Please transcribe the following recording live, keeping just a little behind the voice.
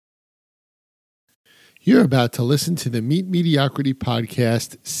You're about to listen to the Meet Mediocrity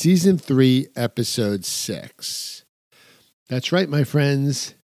Podcast, Season 3, Episode 6. That's right, my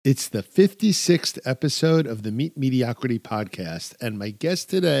friends. It's the 56th episode of the Meet Mediocrity Podcast, and my guest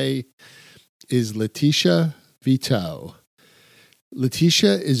today is Letitia Vito.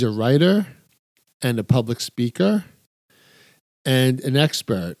 Letitia is a writer and a public speaker and an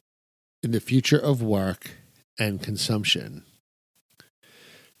expert in the future of work and consumption.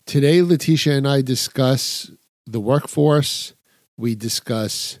 Today, Letitia and I discuss the workforce, we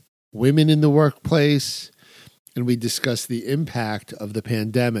discuss women in the workplace, and we discuss the impact of the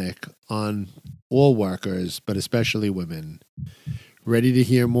pandemic on all workers, but especially women. Ready to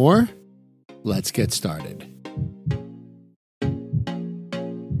hear more? Let's get started.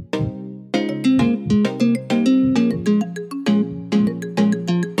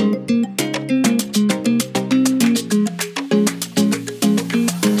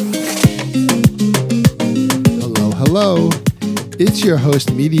 Hello, it's your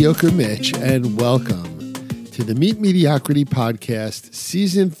host, Mediocre Mitch, and welcome to the Meet Mediocrity Podcast,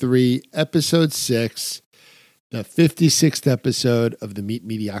 Season 3, Episode 6, the 56th episode of the Meet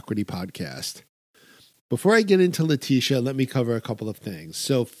Mediocrity Podcast. Before I get into Letitia, let me cover a couple of things.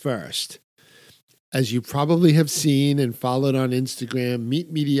 So first, as you probably have seen and followed on Instagram, Meet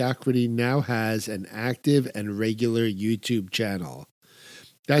Mediocrity now has an active and regular YouTube channel.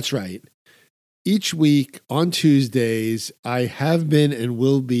 That's right. Each week on Tuesdays, I have been and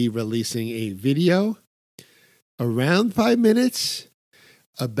will be releasing a video around 5 minutes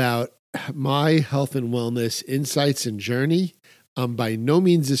about my health and wellness insights and journey. I'm by no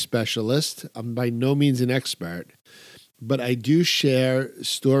means a specialist. I'm by no means an expert, but I do share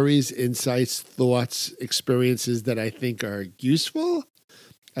stories, insights, thoughts, experiences that I think are useful.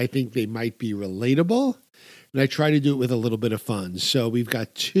 I think they might be relatable, and I try to do it with a little bit of fun. So we've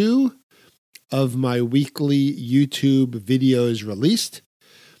got two of my weekly YouTube videos released.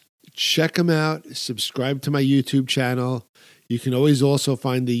 Check them out. Subscribe to my YouTube channel. You can always also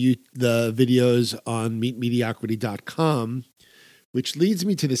find the videos on meetmediocrity.com, which leads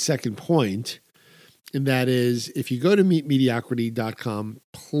me to the second point, and that is if you go to meetmediocrity.com,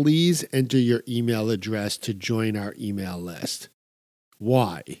 please enter your email address to join our email list.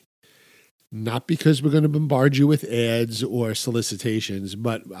 Why? Not because we're going to bombard you with ads or solicitations,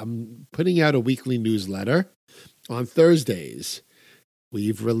 but I'm putting out a weekly newsletter on Thursdays.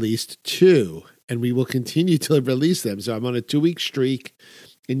 We've released 2, and we will continue to release them. So I'm on a 2-week streak,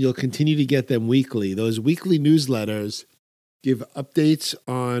 and you'll continue to get them weekly. Those weekly newsletters give updates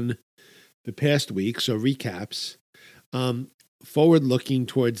on the past week, so recaps, forward-looking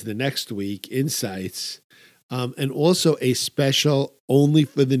towards the next week, insights, and also a special only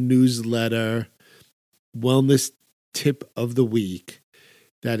for the newsletter wellness tip of the week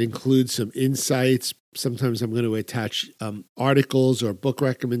that includes some insights. Sometimes I'm going to attach articles or book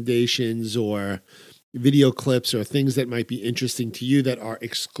recommendations or video clips or things that might be interesting to you that are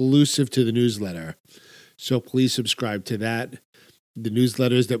exclusive to the newsletter. So please subscribe to that. The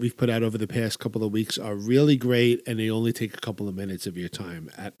newsletters that we've put out over the past couple of weeks are really great, and they only take a couple of minutes of your time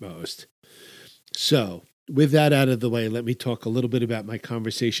at most. So with that out of the way, let me talk a little bit about my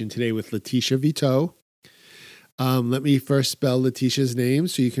conversation today with Letitia Vito. Let me first spell Letitia's name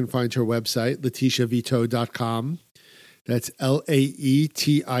so you can find her website, letitiavito.com. That's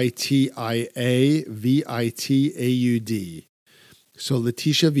LAETITIAVITAUD. So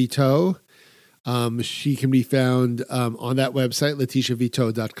Letitia Vito, she can be found on that website,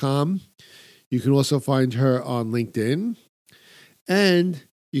 letitiavito.com. You can also find her on LinkedIn, and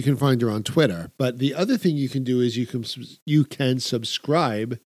you can find her on Twitter. But the other thing you can do is you can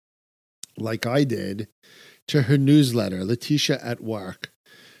subscribe, like I did, to her newsletter, Letitia at Work,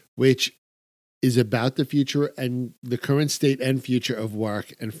 which is about the future and the current state and future of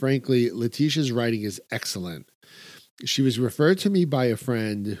work. And frankly, Letitia's writing is excellent. She was referred to me by a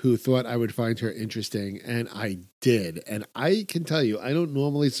friend who thought I would find her interesting, and I did. And I can tell you, I don't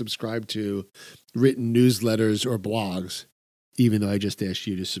normally subscribe to written newsletters or blogs, even though I just asked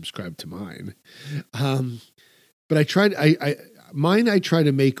you to subscribe to mine. But I tried, mine I try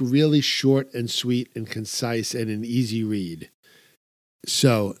to make really short and sweet and concise and an easy read.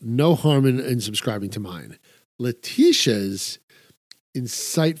 So no harm in subscribing to mine. Letitia's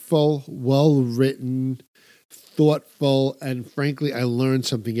insightful, well-written, thoughtful, and frankly, I learn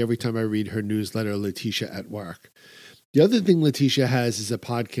something every time I read her newsletter, Letitia at Work. The other thing Letitia has is a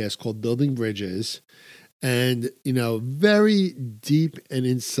podcast called Building Bridges. And, very deep and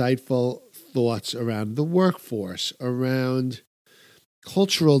insightful thoughts around the workforce, around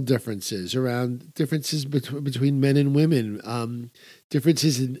cultural differences, around differences between men and women,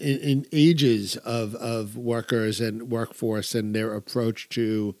 differences in ages of workers and workforce and their approach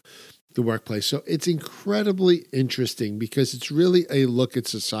to the workplace. So it's incredibly interesting because it's really a look at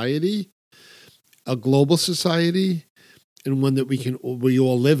society, a global society, and one that we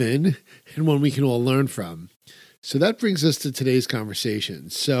all live in, and one we can all learn from. So that brings us to today's conversation.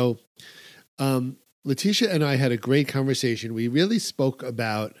 So Letitia and I had a great conversation. We really spoke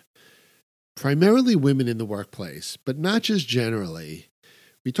about primarily women in the workplace, but not just generally.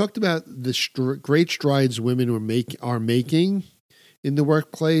 We talked about the great strides women are making in the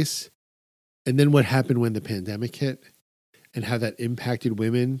workplace, and then what happened when the pandemic hit, and how that impacted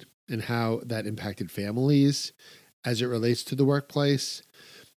women and how that impacted families as it relates to the workplace.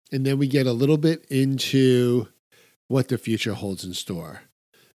 And then we get a little bit into what the future holds in store.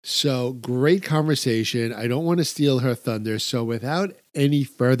 So great conversation. I don't want to steal her thunder. So without any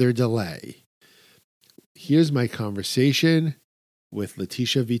further delay, here's my conversation with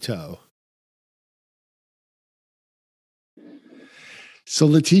Letitia Vito. So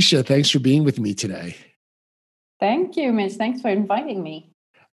Letitia, thanks for being with me today. Thank you, Mitch. Thanks for inviting me.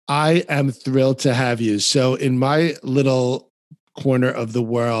 I am thrilled to have you. So in my little corner of the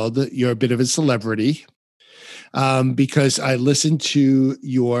world, you're a bit of a celebrity because I listen to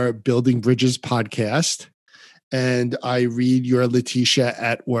your Building Bridges podcast and I read your Letitia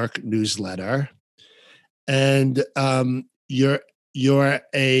at Work newsletter. And you're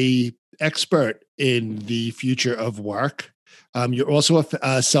a expert in the future of work. You're also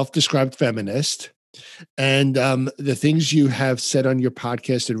a self-described feminist. And the things you have said on your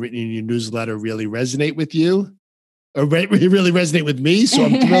podcast and written in your newsletter really resonate with you, or really resonate with me. So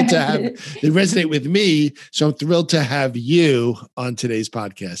I'm thrilled to have they resonate with me. So I'm thrilled to have you on today's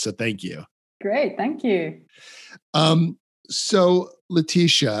podcast. So thank you. Great, thank you. So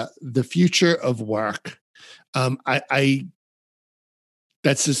Letitia, the future of work. That's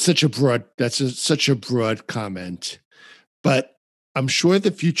such a broad comment, but I'm sure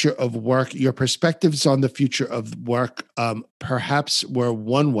the future of work, your perspectives on the future of work, perhaps were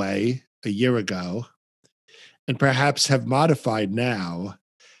one way a year ago, and perhaps have modified now,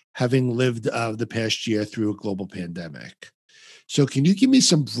 having lived the past year through a global pandemic. So can you give me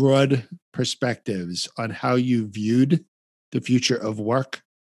some broad perspectives on how you viewed the future of work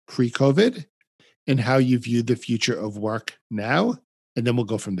pre-COVID and how you view the future of work now? And then we'll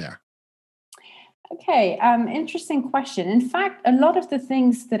go from there. Okay, interesting question. In fact, a lot of the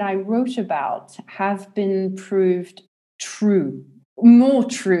things that I wrote about have been proved more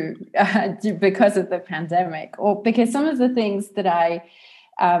true because of the pandemic, or because some of the things that I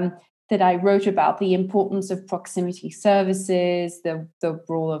wrote about, the importance of proximity services, the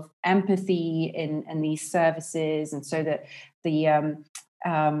role of empathy in these services, and so that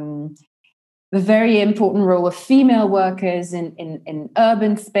the very important role of female workers in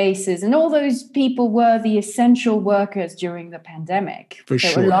urban spaces, and all those people were the essential workers during the pandemic. For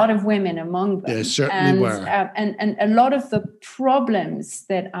there sure. were a lot of women among them. There certainly were. And a lot of the problems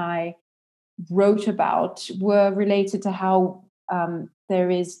that I wrote about were related to how there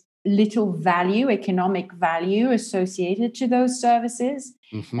is little value, economic value associated to those services.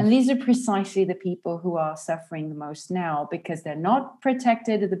 Mm-hmm. And these are precisely the people who are suffering the most now because they're not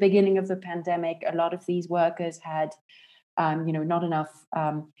protected at the beginning of the pandemic. A lot of these workers had, not enough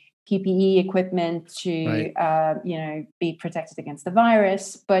PPE equipment to, be protected against the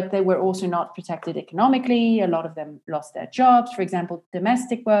virus, but they were also not protected economically. A lot of them lost their jobs. For example,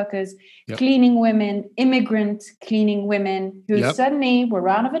 domestic workers, cleaning women, immigrant cleaning women who suddenly were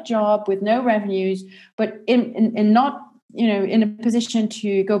out of a job with no revenues, but in not, in a position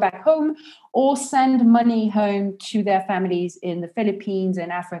to go back home or send money home to their families in the Philippines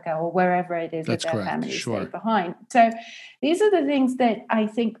and Africa or wherever it is that their families stay behind. So these are the things that I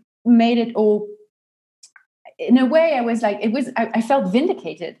think made it all, in a way, I felt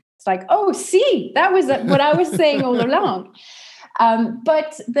vindicated. It's like, oh, see, that was what I was saying all along.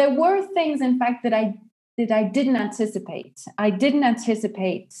 But there were things, in fact, that I didn't anticipate. I didn't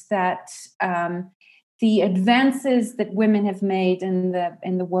anticipate that the advances that women have made in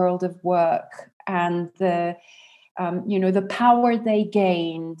the world of work and the power they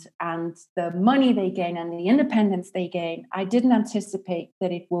gained and the money they gained and the independence they gained, I didn't anticipate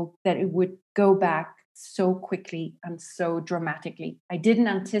that it would go back so quickly and so dramatically. I didn't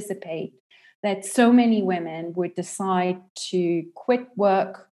anticipate that so many women would decide to quit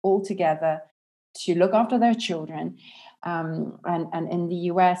work altogether to look after their children. And in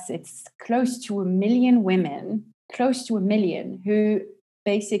the US, it's close to 1 million women, who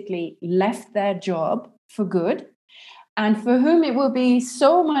basically left their job for good and for whom it will be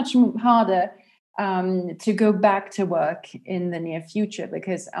so much harder to go back to work in the near future,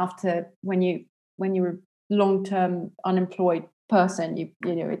 because when you're a long-term unemployed person, you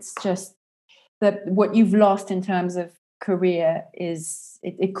know, it's just that what you've lost in terms of career is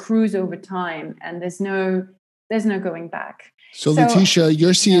it accrues over time, and there's no going back. So Letitia,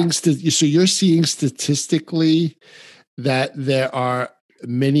 you're seeing you're seeing statistically that there are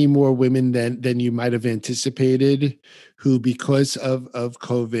many more women than you might have anticipated who, because of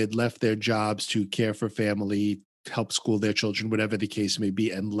COVID, left their jobs to care for family, help school their children, whatever the case may be,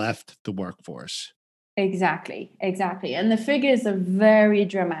 and left the workforce. Exactly. And the figures are very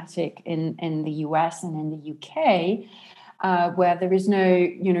dramatic in the US and in the UK, where there is no,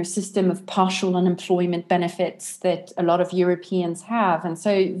 you know, system of partial unemployment benefits that a lot of Europeans have. And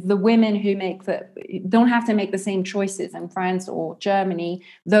so the women who don't have to make the same choices in France or Germany,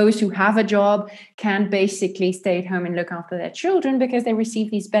 those who have a job can basically stay at home and look after their children because they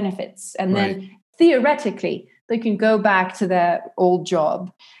receive these benefits. And then theoretically, they can go back to their old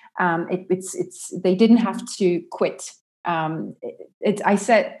job. They didn't have to quit. I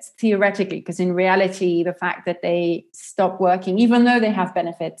said theoretically, because in reality, the fact that they stop working, even though they have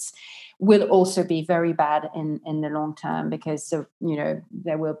benefits, will also be very bad in the long term, because of, you know,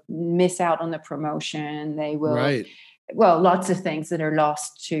 they will miss out on the promotion. They will, lots of things that are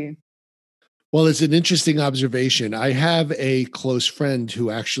lost too. Well, it's an interesting observation. I have a close friend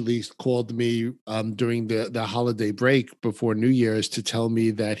who actually called me during the holiday break before New Year's to tell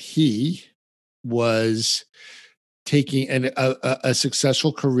me that he was taking a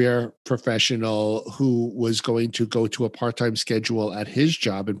successful career professional who was going to go to a part-time schedule at his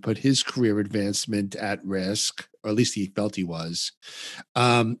job and put his career advancement at risk, or at least he felt he was,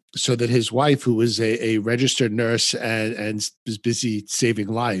 so that his wife, who was a registered nurse and was busy saving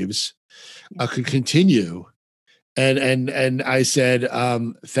lives, could continue. And I said,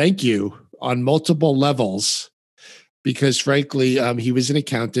 thank you on multiple levels. Because frankly, he was an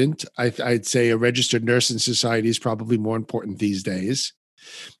accountant. I'd say a registered nurse in society is probably more important these days.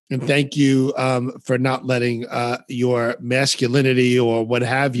 And thank you for not letting your masculinity or what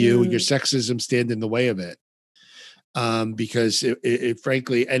have you, your sexism, stand in the way of it. Because it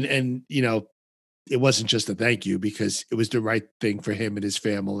frankly, and you know, it wasn't just a thank you, because it was the right thing for him and his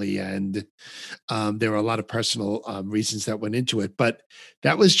family, and there were a lot of personal reasons that went into it. But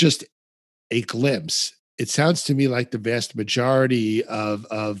that was just a glimpse. It sounds to me like the vast majority of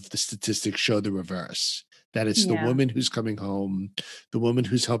the statistics show the reverse, that it's the woman who's coming home, the woman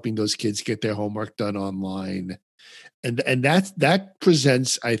who's helping those kids get their homework done online. And that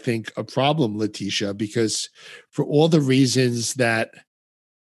presents, I think, a problem, Letitia, because for all the reasons that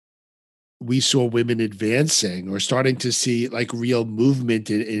we saw women advancing or starting to see like real movement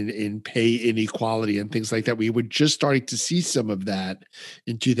in pay inequality and things like that, we were just starting to see some of that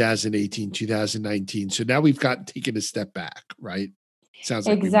in 2018, 2019. So now we've taken a step back, right? Sounds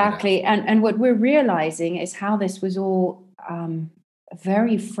like exactly. And what we're realizing is how this was all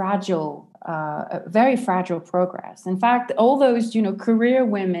very fragile progress. In fact, all those, you know, career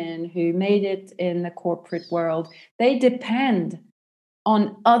women who made it in the corporate world, they depend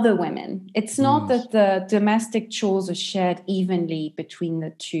on other women. It's not that the domestic chores are shared evenly between the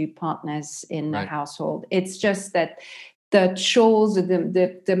two partners in the household. It's just that the chores,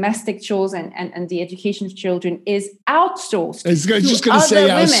 the domestic chores and the education of children is outsourced. I was just going to say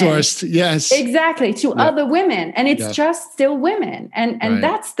outsourced. Yes. Exactly. To other women. And it's just still women. And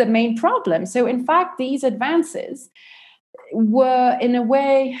that's the main problem. So in fact, these advances were in a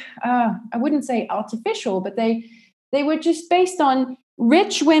way, I wouldn't say artificial, but they were just based on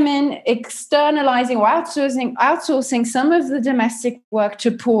rich women externalizing or outsourcing some of the domestic work to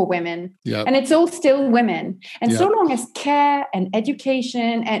poor women. Yep. And it's all still women. And so long as care and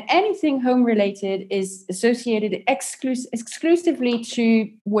education and anything home related is associated exclusively to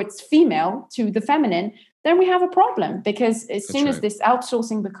what's female, to the feminine, then we have a problem, because as soon as this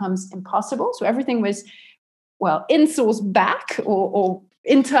outsourcing becomes impossible, so everything was, insourced back or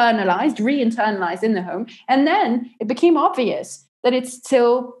re-internalized in the home. And then it became obvious that it's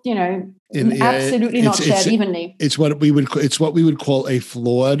still, you know, absolutely not shared evenly. It's what we would call a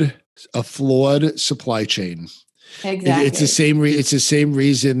flawed supply chain. Exactly. It's the same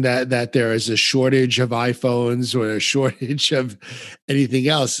reason that there is a shortage of iPhones or a shortage of anything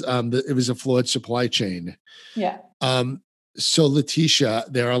else. It was a flawed supply chain. Yeah. So Letitia,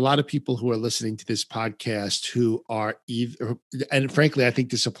 there are a lot of people who are listening to this podcast who are either, and frankly, I think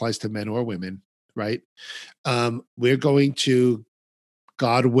this applies to men or women, right? We're going to,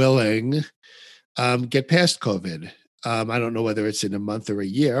 God willing, get past COVID. I don't know whether it's in a month or a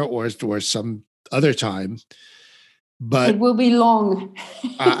year or some other time, But it will be long.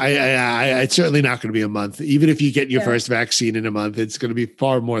 It's certainly not going to be a month. Even if you get your first vaccine in a month, it's going to be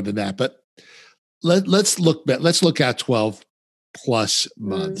far more than that. But let's look at 12 plus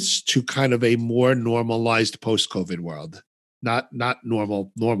months to kind of a more normalized post-COVID world, not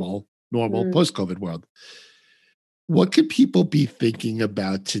normal post-COVID world. What could people be thinking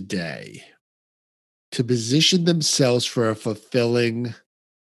about today to position themselves for a fulfilling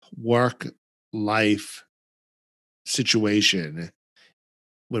work-life situation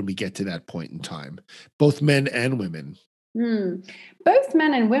when we get to that point in time, both men and women? Both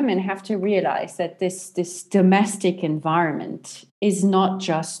men and women have to realize that this domestic environment is not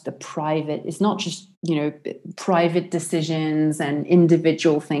just private decisions and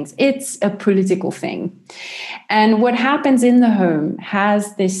individual things. It's a political thing. And what happens in the home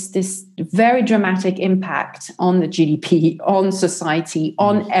has this very dramatic impact on the GDP, on society,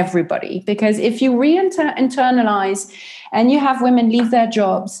 on everybody. Because if you internalize and you have women leave their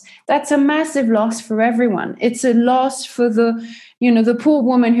jobs, that's a massive loss for everyone. It's a loss for the poor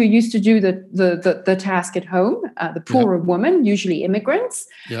woman who used to do the task at home, the poorer woman, usually immigrants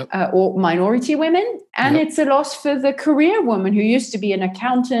or minority women. And it's a loss for the career woman who used to be an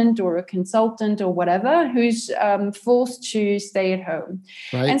accountant or a consultant or whatever, who's forced to stay at home.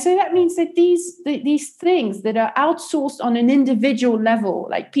 Right. And so that means that these things that are outsourced on an individual level,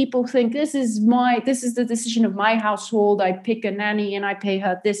 like people think this is the decision of my household. I pick a nanny and I pay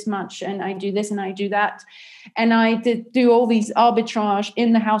her this much and I do this and I do that. And I do all these arbitrage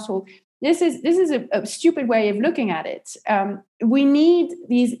in the household. This is a stupid way of looking at it. We need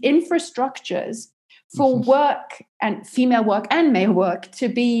these infrastructures for work and female work and male work to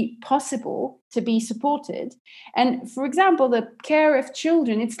be possible, to be supported. And for example, the care of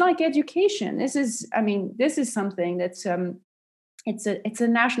children, it's like education. This is something that's it's a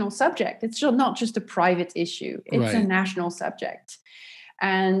national subject. It's not just a private issue. It's a national subject.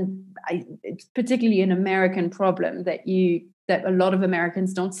 And it's particularly an American problem that a lot of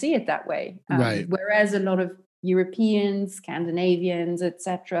Americans don't see it that way. Whereas a lot of Europeans, Scandinavians,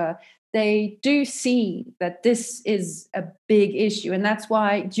 etc., they do see that this is a big issue. And that's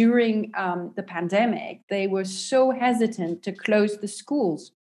why during the pandemic, they were so hesitant to close the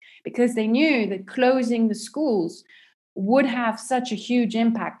schools, because they knew that closing the schools would have such a huge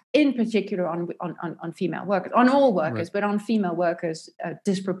impact, in particular on female workers, on all workers, but on female workers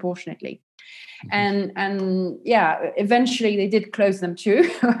disproportionately. And eventually they did close them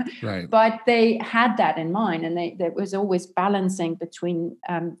too, but they had that in mind, and there was always balancing between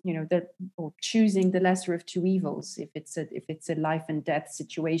choosing the lesser of two evils. If it's a life and death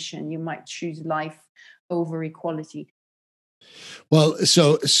situation, you might choose life over equality. Well,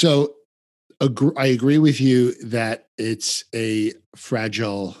 so. I agree with you that it's a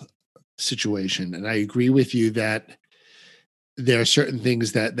fragile situation. And I agree with you that there are certain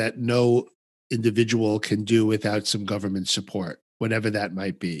things that no individual can do without some government support, whatever that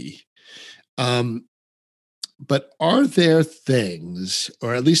might be. But are there things,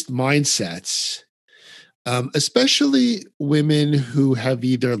 or at least mindsets, especially women who have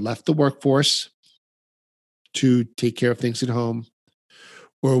either left the workforce to take care of things at home,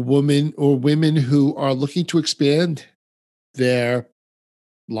 or women who are looking to expand their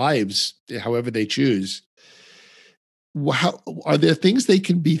lives however they choose? Are there things they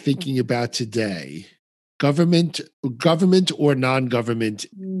can be thinking about today, government or non-government,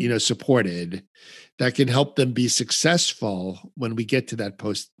 supported, that can help them be successful when we get to that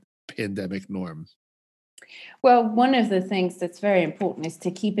post-pandemic norm? Well, one of the things that's very important is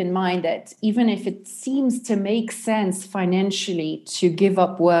to keep in mind that even if it seems to make sense financially to give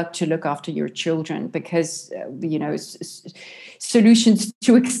up work to look after your children, because, solutions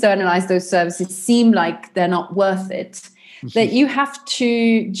to externalize those services seem like they're not worth it, that you have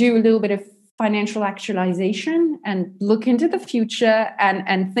to do a little bit of financial actualization and look into the future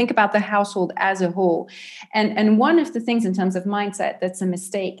and think about the household as a whole. And one of the things in terms of mindset that's a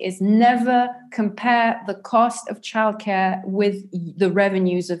mistake is never compare the cost of childcare with the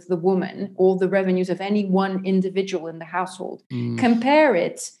revenues of the woman or the revenues of any one individual in the household. Compare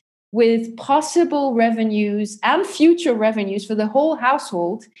it with possible revenues and future revenues for the whole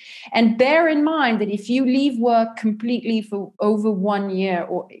household. And bear in mind that if you leave work completely for over 1 year,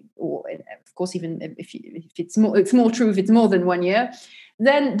 or of course, even if it's more true if it's more than 1 year,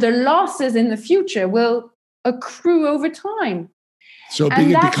 then the losses in the future will accrue over time. So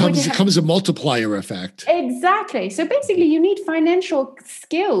And it becomes a multiplier effect. Exactly. So basically, you need financial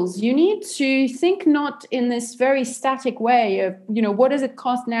skills. You need to think not in this very static way of, what does it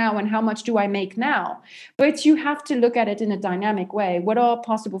cost now and how much do I make now? But you have to look at it in a dynamic way. What are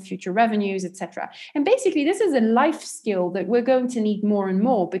possible future revenues, etc. And basically, this is a life skill that we're going to need more and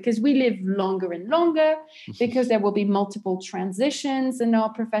more because we live longer and longer, because there will be multiple transitions in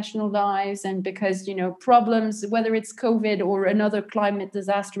our professional lives, and because, problems, whether it's COVID or another climate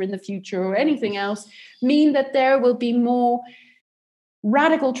disaster in the future or anything else, mean that there will be more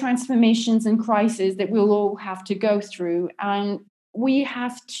radical transformations and crises that we'll all have to go through. And we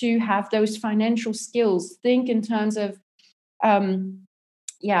have to have those financial skills, think in terms of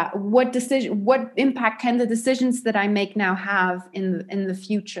what impact can the decisions that I make now have in the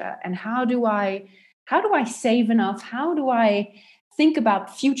future, and how do I save enough, how do I think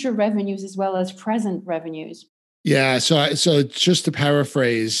about future revenues as well as present revenues. Yeah. So just to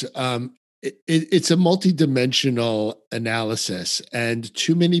paraphrase, it's a multidimensional analysis, and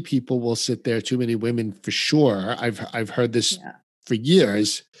too many people will sit there. Too many women, for sure. I've heard this for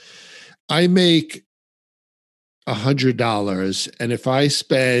years. I make $100, and if I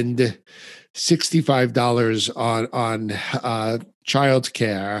spend $65 on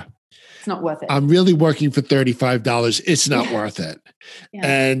childcare, it's not worth it. I'm really working for $35. It's not worth it. Yeah.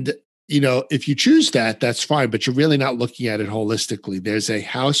 And if you choose that, that's fine, but you're really not looking at it holistically. There's a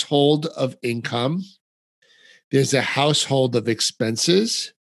household of income, there's a household of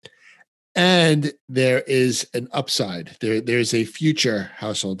expenses, and there is an upside. There's a future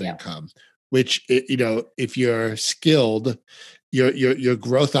household income, which, if you're skilled, your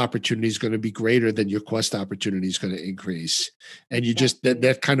growth opportunity is going to be greater than your cost opportunity is going to increase. And you just,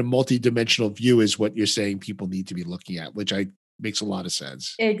 that kind of multidimensional view is what you're saying people need to be looking at, which makes a lot of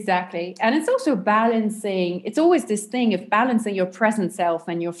sense. Exactly. And it's also balancing. It's always this thing of balancing your present self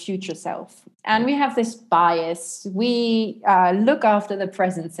and your future self. And we have this bias. We look after the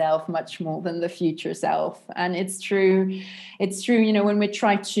present self much more than the future self. And it's true. It's true, when we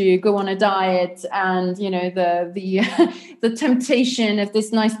try to go on a diet and, the temptation of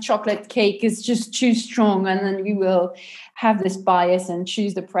this nice chocolate cake is just too strong. And then we will have this bias and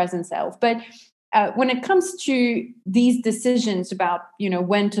choose the present self. But when it comes to these decisions about,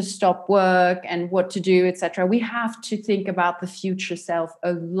 when to stop work and what to do, etc., we have to think about the future self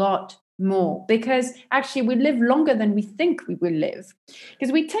a lot more, because actually we live longer than we think we will live,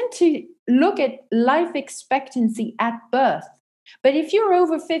 because we tend to look at life expectancy at birth. But if you're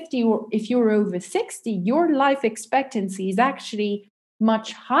over 50 or if you're over 60, your life expectancy is actually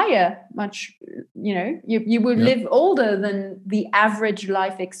much higher, you will live older than the average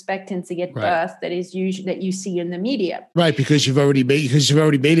life expectancy at birth that is usually that you see in the media. Right, because you've already made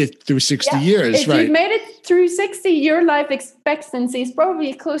it through 60 years. If you've made it through 60, your life expectancy is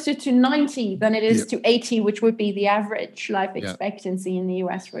probably closer to 90 than it is to 80, which would be the average life expectancy in the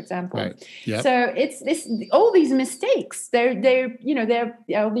US, for example. Right. Yep. So it's all these mistakes. They're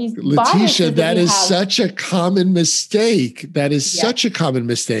all these. Letitia, that is such a common mistake. That is such a common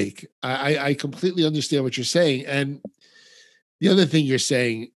mistake. I completely understand what you're saying. And the other thing you're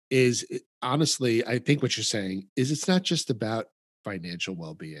saying is, honestly, I think what you're saying is it's not just about financial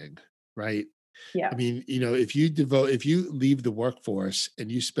well-being, right? Yeah. I mean, if you leave the workforce and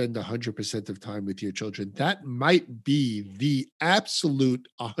you spend 100% of time with your children, that might be the absolute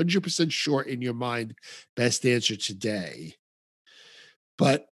 100% sure in your mind best answer today.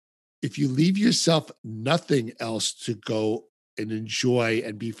 But if you leave yourself nothing else to go and enjoy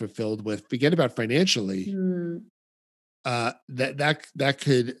and be fulfilled with, forget about financially, that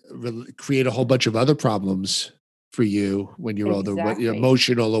could create a whole bunch of other problems for you when you're older,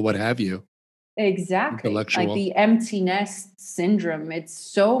 emotional or what have you. Exactly. Like the empty nest syndrome. It's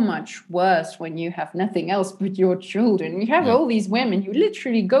so much worse when you have nothing else but your children. You have all these women who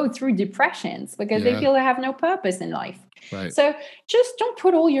literally go through depressions because they feel they have no purpose in life. Right. So just don't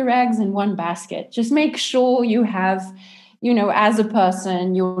put all your eggs in one basket. Just make sure you have, as a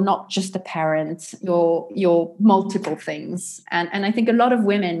person, you're not just a parent, you're multiple things. And I think a lot of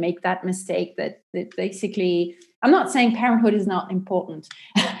women make that mistake that basically, I'm not saying parenthood is not important.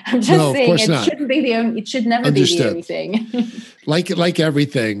 I'm just saying shouldn't be the only, it should never be the only thing. like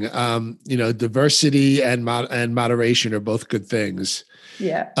everything, diversity and moderation are both good things.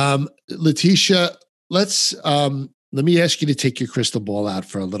 Yeah. Letitia, let me ask you to take your crystal ball out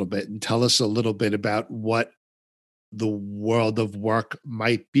for a little bit and tell us a little bit about what the world of work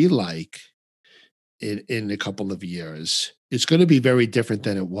might be like in a couple of years. It's going to be very different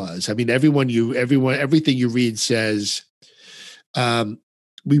than it was. I mean, everything you read says,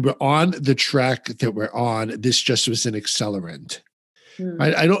 we were on the track that we're on. This just was an accelerant.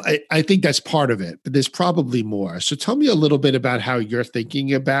 Mm. I think that's part of it, but there's probably more. So tell me a little bit about how you're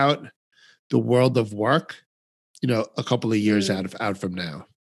thinking about the world of work, a couple of years out from now.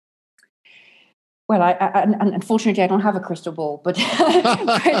 Well, unfortunately, I don't have a crystal ball, but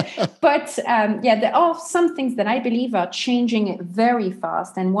there are some things that I believe are changing very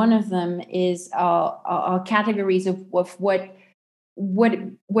fast, and one of them is our categories of what's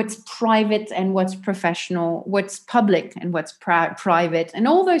private and what's professional, what's public and what's private, and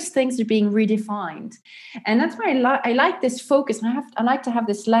all those things are being redefined. And that's why I like this focus. I like to have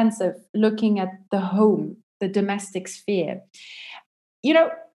this lens of looking at the home, the domestic sphere.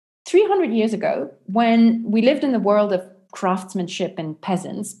 300 years ago, when we lived in the world of craftsmanship and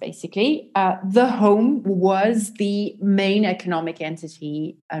peasants, basically, the home was the main economic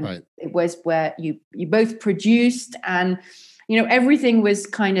entity. And right. It was where you both produced and, everything was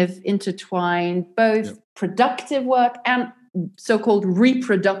kind of intertwined, both productive work and so-called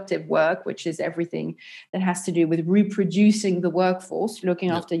reproductive work, which is everything that has to do with reproducing the workforce, looking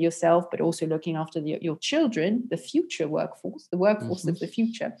after yourself, but also looking after your children, the future workforce, the workforce of the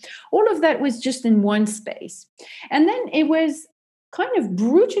future. All of that was just in one space. And then it was kind of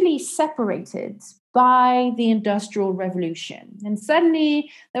brutally separated by the Industrial Revolution. And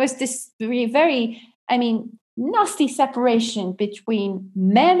suddenly there was this very, nasty separation between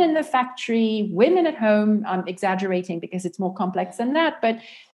men in the factory, women at home. I'm exaggerating because it's more complex than that, but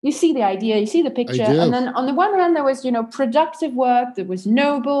you see the idea, you see the picture. And then on the one hand, there was, productive work that was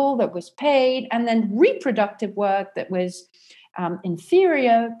noble, that was paid, and then reproductive work that was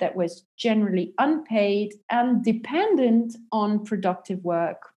inferior, that was generally unpaid and dependent on productive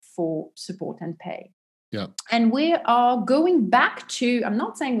work for support and pay. Yeah. And we are going back to, I'm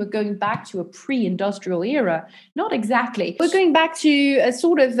not saying we're going back to a pre-industrial era, not exactly. We're going back to a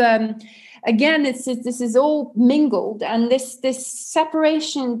sort of, again, this is all mingled, and this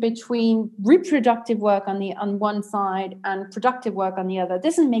separation between reproductive work on one side and productive work on the other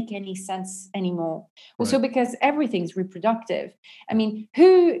doesn't make any sense anymore. Also, because everything's reproductive. How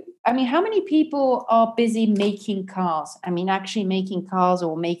many people are busy making cars? Actually making cars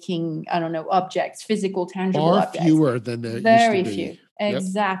or making, objects, physical, tangible objects. Far fewer than there very used to be. Few.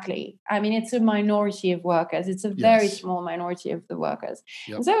 Exactly. It's a minority of workers. It's a very small minority of the workers.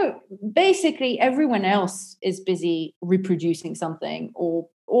 Yep. And so basically everyone else is busy reproducing something or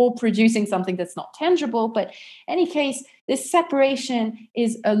producing something that's not tangible. But in any case, this separation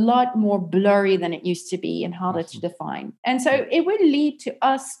is a lot more blurry than it used to be and harder to define. And so it will lead to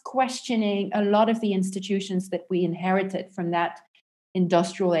us questioning a lot of the institutions that we inherited from that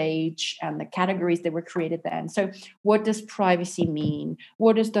industrial age and the categories that were created then. So what does privacy mean?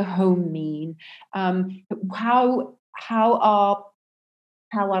 What does the home mean? How are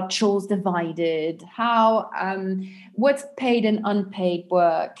chores divided? What's paid and unpaid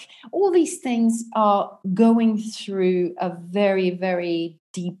work? All these things are going through a very, very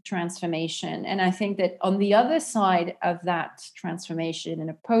deep transformation. And I think that on the other side of that transformation, in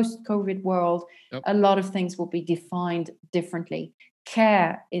a post-COVID world, a lot of things will be defined differently.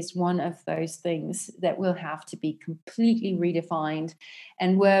 Care is one of those things that will have to be completely redefined,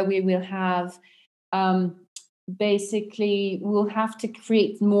 and where we will have basically we'll have to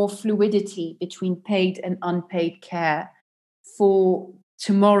create more fluidity between paid and unpaid care for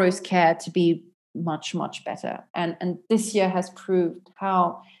tomorrow's care to be much, much better. And this year has proved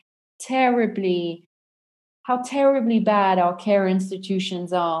how terribly bad our care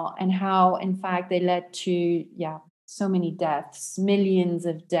institutions are, and how, in fact, they led to so many deaths. Millions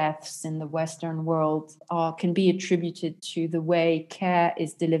of deaths in the Western world can be attributed to the way care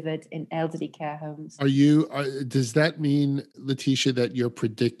is delivered in elderly care homes. Does that mean, Letitia, that you're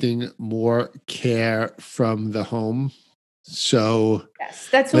predicting more care from the home? So yes,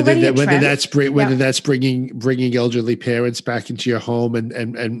 that's already a trend. Whether that's bringing elderly parents back into your home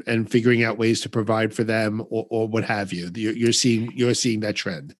and figuring out ways to provide for them, or what have you. You're seeing that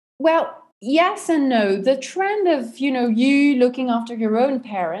trend. Well, yes and no. The trend of, you looking after your own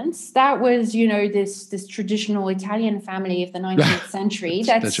parents, that was, this traditional Italian family of the 19th century.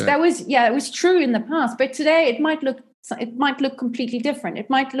 That's right. It was true in the past, but today it might look completely different.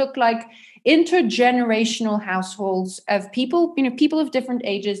 It might look like intergenerational households of people of different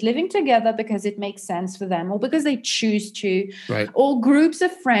ages living together because it makes sense for them or because they choose to, or groups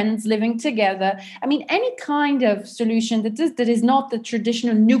of friends living together. Any kind of solution that is not the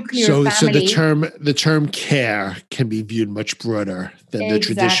traditional nuclear family. So the term care can be viewed much broader than the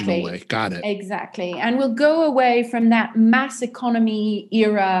traditional way. Got it. Exactly. And we'll go away from that mass economy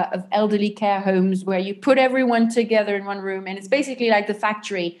era of elderly care homes where you put everyone together together in one room, and it's basically like the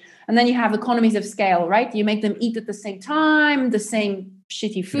factory. And then you have economies of scale, right? You make them eat at the same time, the same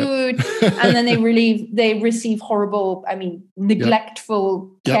shitty food, and then they receive horrible,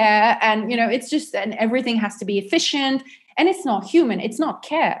 neglectful care. And, it's just, and everything has to be efficient. And it's not human. It's not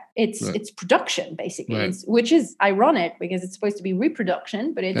care. It's production, basically, which is ironic because it's supposed to be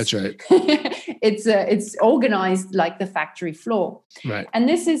reproduction, but it's, that's right. it's organized like the factory floor. Right. And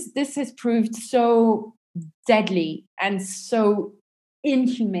this has proved so deadly and so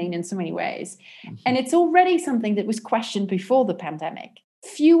inhumane in so many ways. Mm-hmm. And it's already something that was questioned before the pandemic.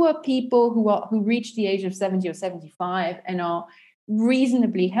 Fewer people who reach the age of 70 or 75 and are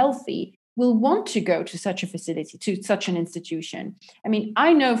reasonably healthy will want to go to such a facility, to such an institution. I mean,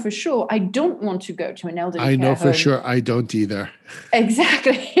 I know for sure I don't want to go to an elderly care home. I know for sure I don't either.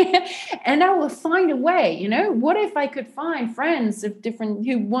 Exactly. And I will find a way, what if I could find friends of different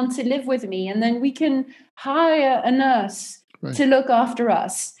who want to live with me, and then we can hire a nurse to look after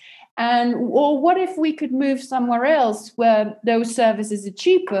us. Or what if we could move somewhere else where those services are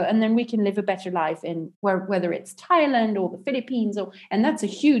cheaper, and then we can live a better life in whether it's Thailand or the Philippines, and that's a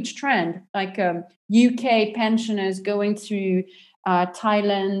huge trend. Like UK pensioners going to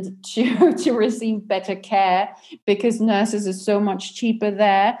Thailand to receive better care because nurses are so much cheaper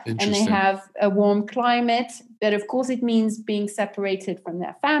there, and they have a warm climate. But of course, it means being separated from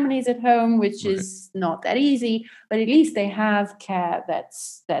their families at home, which is not that easy. But at least they have care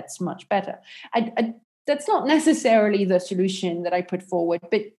that's much better. That's not necessarily the solution that I put forward,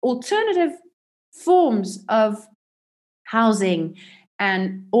 but alternative forms of housing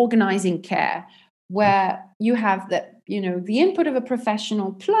and organizing care, where you have the input of a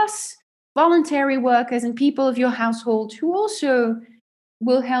professional plus voluntary workers and people of your household who also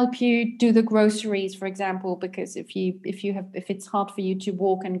will help you do the groceries, for example, because if it's hard for you to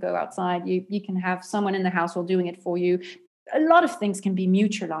walk and go outside, you can have someone in the household doing it for you. A lot of things can be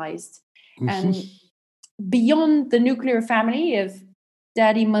mutualized. Mm-hmm. And beyond the nuclear family of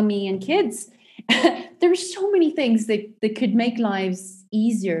daddy, mummy, and kids, there are so many things that could make lives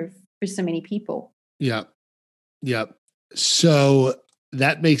easier for so many people. Yeah. Yeah. So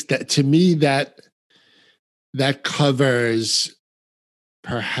that makes that, to me, that covers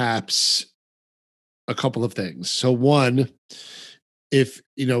perhaps a couple of things. So one, if,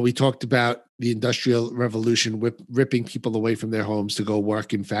 we talked about the Industrial Revolution ripping people away from their homes to go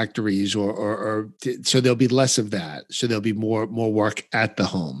work in factories so there'll be less of that. So there'll be more work at the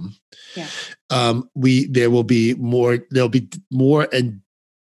home. Yeah. There'll be more and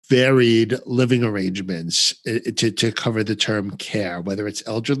varied living arrangements to cover the term care, whether it's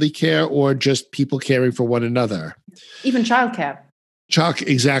elderly care or just people caring for one another. Even childcare.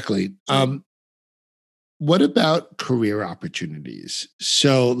 Exactly. What about career opportunities?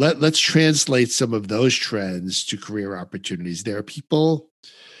 So let's translate some of those trends to career opportunities. There are people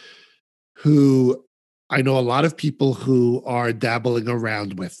who, I know a lot of people who are dabbling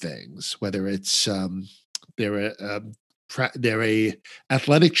around with things, whether it's they're a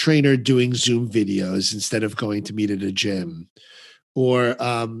athletic trainer doing Zoom videos instead of going to meet at a gym, or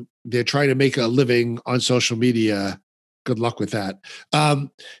they're trying to make a living on social media. Good luck with that.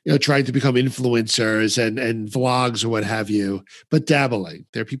 Trying to become influencers and vlogs or what have you, but dabbling.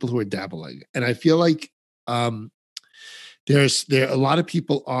 There are people who are dabbling. And I feel like there a lot of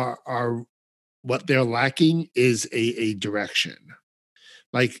people are what they're lacking is a direction.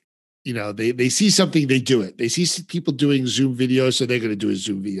 Like, they see something, they do it. They see people doing Zoom videos, so they're going to do a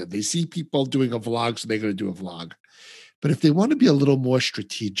Zoom video. They see people doing a vlog, so they're going to do a vlog. But if they want to be a little more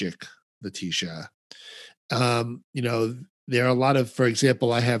strategic, Letitia, there are a lot of, for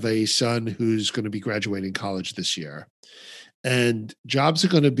example, I have a son who's going to be graduating college this year, and jobs are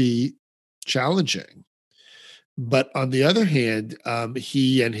going to be challenging. But on the other hand,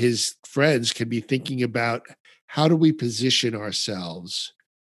 he and his friends can be thinking about, how do we position ourselves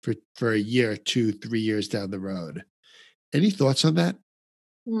for a year, 2, 3 years down the road? Any thoughts on that?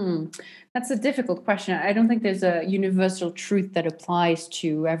 That's a difficult question. I don't think there's a universal truth that applies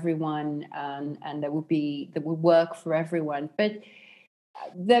to everyone, and that would work for everyone. But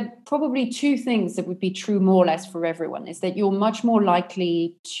there are probably two things that would be true more or less for everyone. Is that you're much more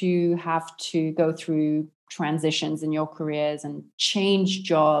likely to have to go through transitions in your careers and change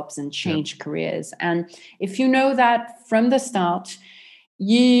jobs and change careers. And if you know that from the start,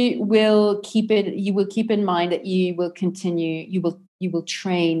 you will keep in mind that you will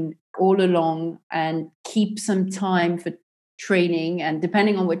train all along and keep some time for training. And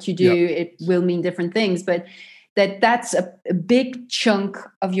depending on what you do, it will mean different things. But that's a big chunk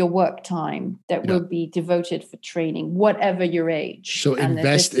of your work time that will be devoted for training, whatever your age. So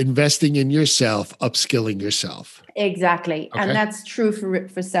investing in yourself, upskilling yourself. Exactly. Okay. And that's true for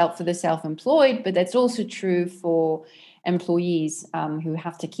the self-employed, but that's also true for employees who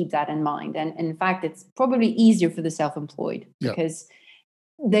have to keep that in mind. And in fact, it's probably easier for the self-employed because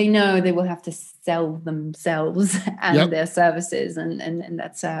they know they will have to sell themselves and their services. And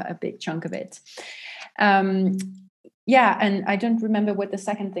that's a big chunk of it. And I don't remember what the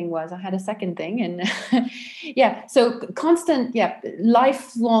second thing was. I had a second thing. And so constant,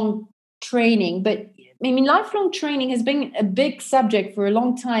 lifelong training. But I mean, lifelong training has been a big subject for a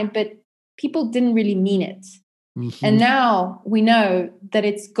long time, but people didn't really mean it. Mm-hmm. And now we know that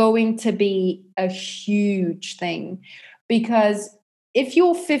it's going to be a huge thing, because if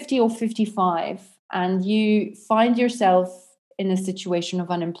you're 50 or 55 and you find yourself in a situation of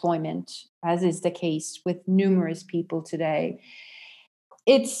unemployment, as is the case with numerous people today,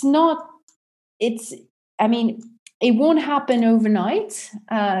 it won't happen overnight.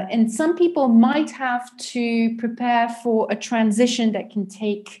 And some people might have to prepare for a transition that can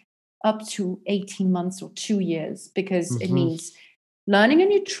take up to 18 months or 2 years, because it means learning a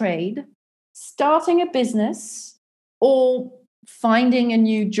new trade, starting a business, or finding a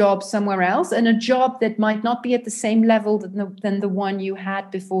new job somewhere else, and a job that might not be at the same level than the one you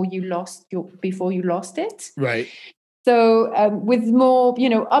had before you lost it. Right. So with more,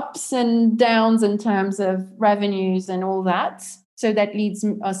 ups and downs in terms of revenues and all that. So that leads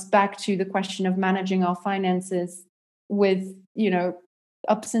us back to the question of managing our finances with,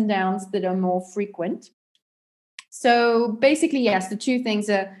 ups and downs that are more frequent. So basically, yes, the two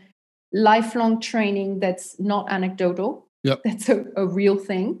things are lifelong training that's not anecdotal. Yep. That's a real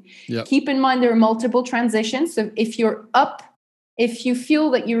thing. Yep. Keep in mind there are multiple transitions. So if you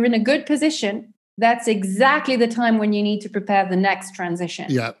feel that you're in a good position, that's exactly the time when you need to prepare the next transition.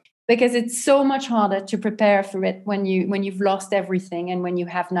 Yeah. Because it's so much harder to prepare for it when you've lost everything, and when you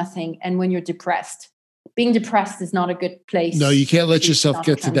have nothing, and when you're depressed. Being depressed is not a good place. No, you can't let yourself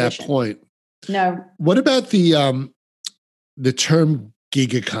get to that point. No. What about the term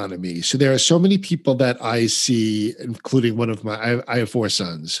gig economy? So there are so many people that I see, including I have 4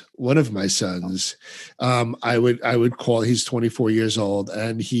 sons. One of my sons, I would call, he's 24 years old,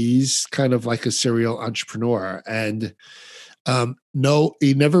 and he's kind of like a serial entrepreneur. And no,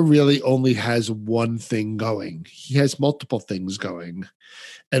 he never really only has one thing going. He has multiple things going.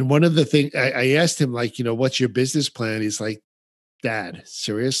 And one of the things I asked him, like, what's your business plan? He's like, Dad,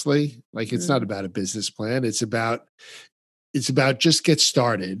 seriously? Like, it's not about a business plan. It's about just get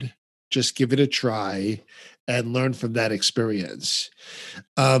started, just give it a try, and learn from that experience.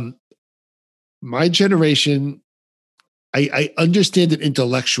 My generation, I understand it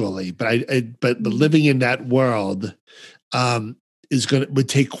intellectually, but living in that world would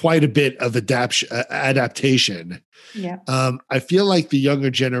take quite a bit of adaptation. Yeah. I feel like the younger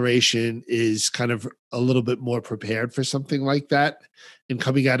generation is kind of a little bit more prepared for something like that. And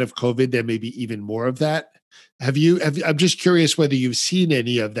coming out of COVID, there may be even more of that. I'm just curious whether you've seen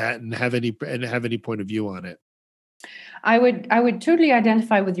any of that and have any point of view on it. I would totally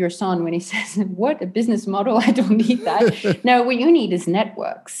identify with your son when he says, "What a business model? I don't need that." No, what you need is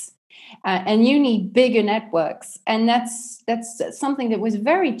networks. And you need bigger networks. And that's something that was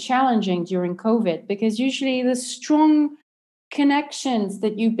very challenging during COVID, because usually the strong connections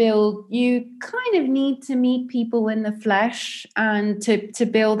that you build, you kind of need to meet people in the flesh, and to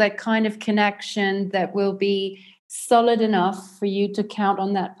build that kind of connection that will be solid enough for you to count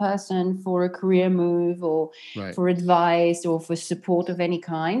on that person for a career move, or for advice, or for support of any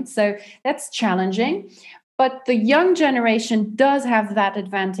kind. So that's challenging. But the young generation does have that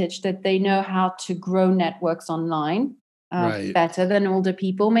advantage, that they know how to grow networks online better than older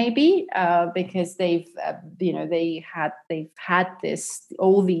people, maybe, because they've had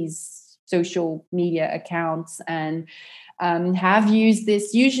all these social media accounts, and have used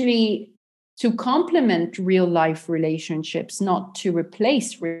this usually to complement real life relationships, not to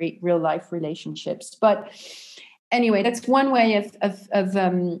replace real life relationships. But anyway, that's one way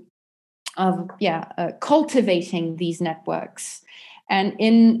of cultivating these networks. And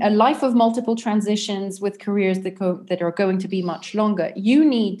in a life of multiple transitions with careers that are going to be much longer, you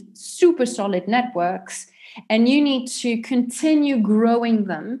need super solid networks, and you need to continue growing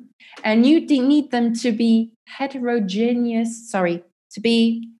them, and you need them to be heterogeneous. I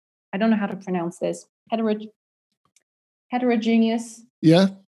don't know how to pronounce this. Heterogeneous. Yeah.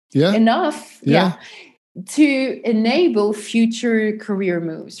 Enough. Yeah. To enable future career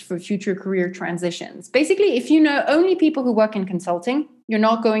moves, for future career transitions. Basically, if you know only people who work in consulting, you're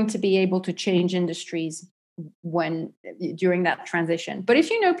not going to be able to change industries during that transition. But if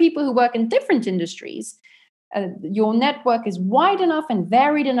you know people who work in different industries, your network is wide enough and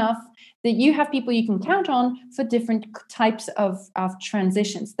varied enough that you have people you can count on for different types of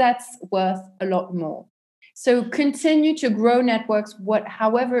transitions. That's worth a lot more. So continue to grow networks,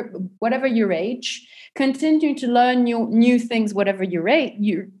 whatever your age. Continue to learn new things, whatever your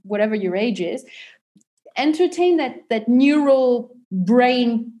age is. Entertain that neural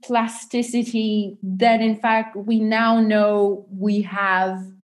brain plasticity that, in fact, we now know we have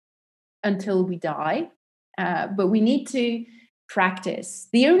until we die. But we need to practice.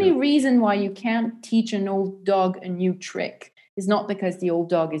 The only reason why you can't teach an old dog a new trick is not because the old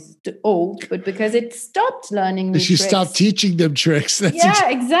dog is old, but because it stopped learning new tricks. She stopped teaching them tricks.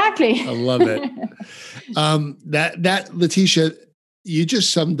 Exactly. I love it. That Letitia, you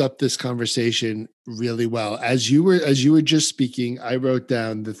just summed up this conversation really well. As you were just speaking, I wrote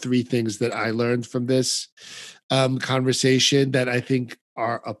down the 3 things that I learned from this conversation that I think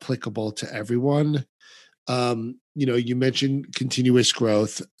are applicable to everyone. You mentioned continuous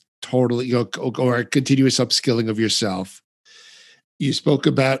growth, totally, or continuous upskilling of yourself. You spoke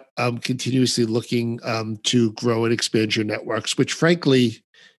about continuously looking to grow and expand your networks, which frankly,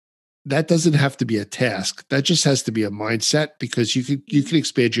 that doesn't have to be a task. That just has to be a mindset, because you can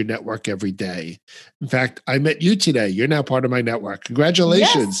expand your network every day. In fact, I met you today. You're now part of my network.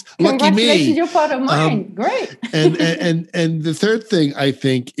 Congratulations. Yes. Lucky Congratulations, me. You're part of mine. Great. and the third thing I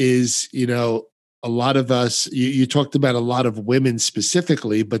think is, a lot of us, you talked about a lot of women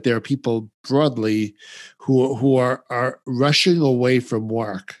specifically, but there are people broadly who are rushing away from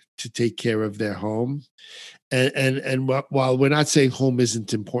work to take care of their home. And while we're not saying home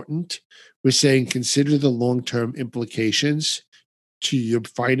isn't important, we're saying consider the long-term implications to your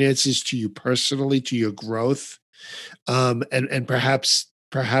finances, to you personally, to your growth, and perhaps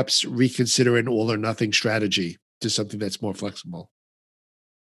reconsider an all or nothing strategy to something that's more flexible.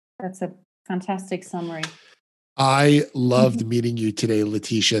 That's a fantastic summary. I loved meeting you today,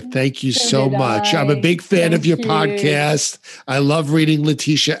 Letitia. Thank you so much. I'm a big fan of your podcast. I love reading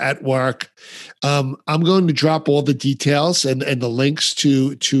Letitia at work. I'm going to drop all the details and the links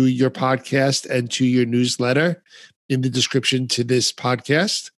to your podcast and to your newsletter in the description to this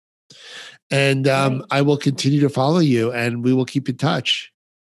podcast. And I will continue to follow you, and we will keep in touch.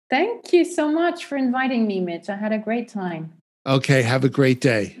 Thank you so much for inviting me, Mitch. I had a great time. Okay. Have a great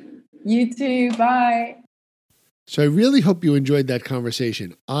day. You too. Bye. So I really hope you enjoyed that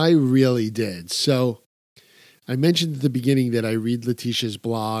conversation. I really did. So I mentioned at the beginning that I read Letitia's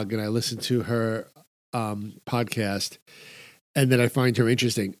blog and I listen to her podcast, and that I find her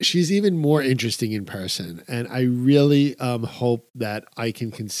interesting. She's even more interesting in person. And I really hope that I can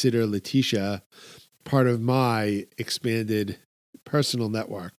consider Letitia part of my expanded personal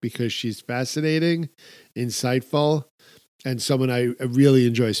network, because she's fascinating, insightful, and someone I really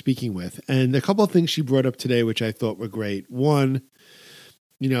enjoy speaking with. And a couple of things she brought up today, which I thought were great. One,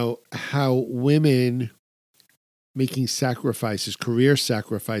 how women making sacrifices, career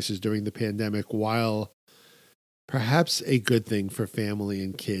sacrifices during the pandemic, while perhaps a good thing for family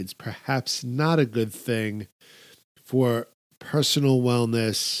and kids, perhaps not a good thing for personal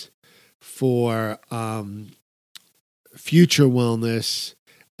wellness, for future wellness,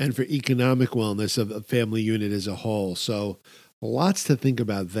 and for economic wellness of the family unit as a whole. So lots to think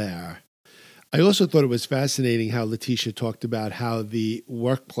about there. I also thought it was fascinating how Letitia talked about how the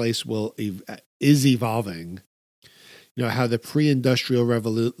workplace is evolving. How the pre-industrial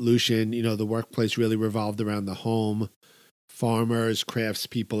revolution, the workplace really revolved around the home, farmers,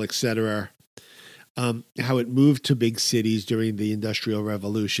 craftspeople, etc. How it moved to big cities during the Industrial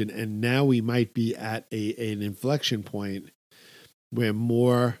Revolution. And now we might be at an inflection point where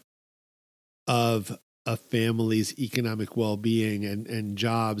more of a family's economic well-being and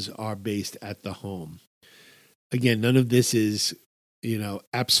jobs are based at the home. Again, none of this is,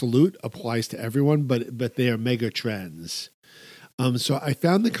 absolute, applies to everyone, but they are mega trends. So I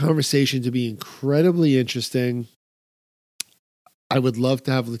found the conversation to be incredibly interesting. I would love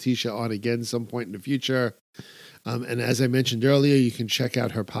to have Letitia on again some point in the future. And as I mentioned earlier, you can check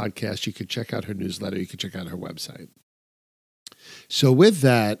out her podcast. You can check out her newsletter. You can check out her website. So with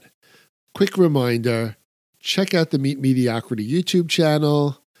that, quick reminder, check out the Meet Mediocrity YouTube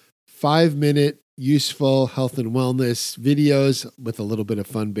channel, 5-minute useful health and wellness videos with a little bit of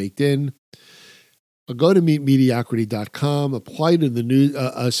fun baked in. Go to meetmediocrity.com, apply to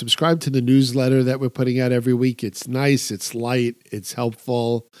the subscribe to the newsletter that we're putting out every week. It's nice, it's light, it's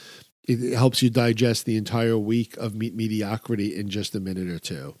helpful. It helps you digest the entire week of Meet Mediocrity in just a minute or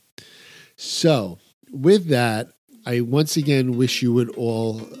two. So with that, I once again wish you would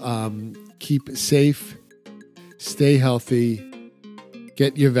all keep safe, stay healthy,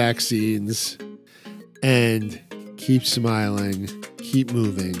 get your vaccines, and keep smiling, keep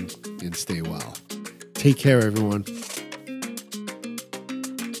moving, and stay well. Take care, everyone.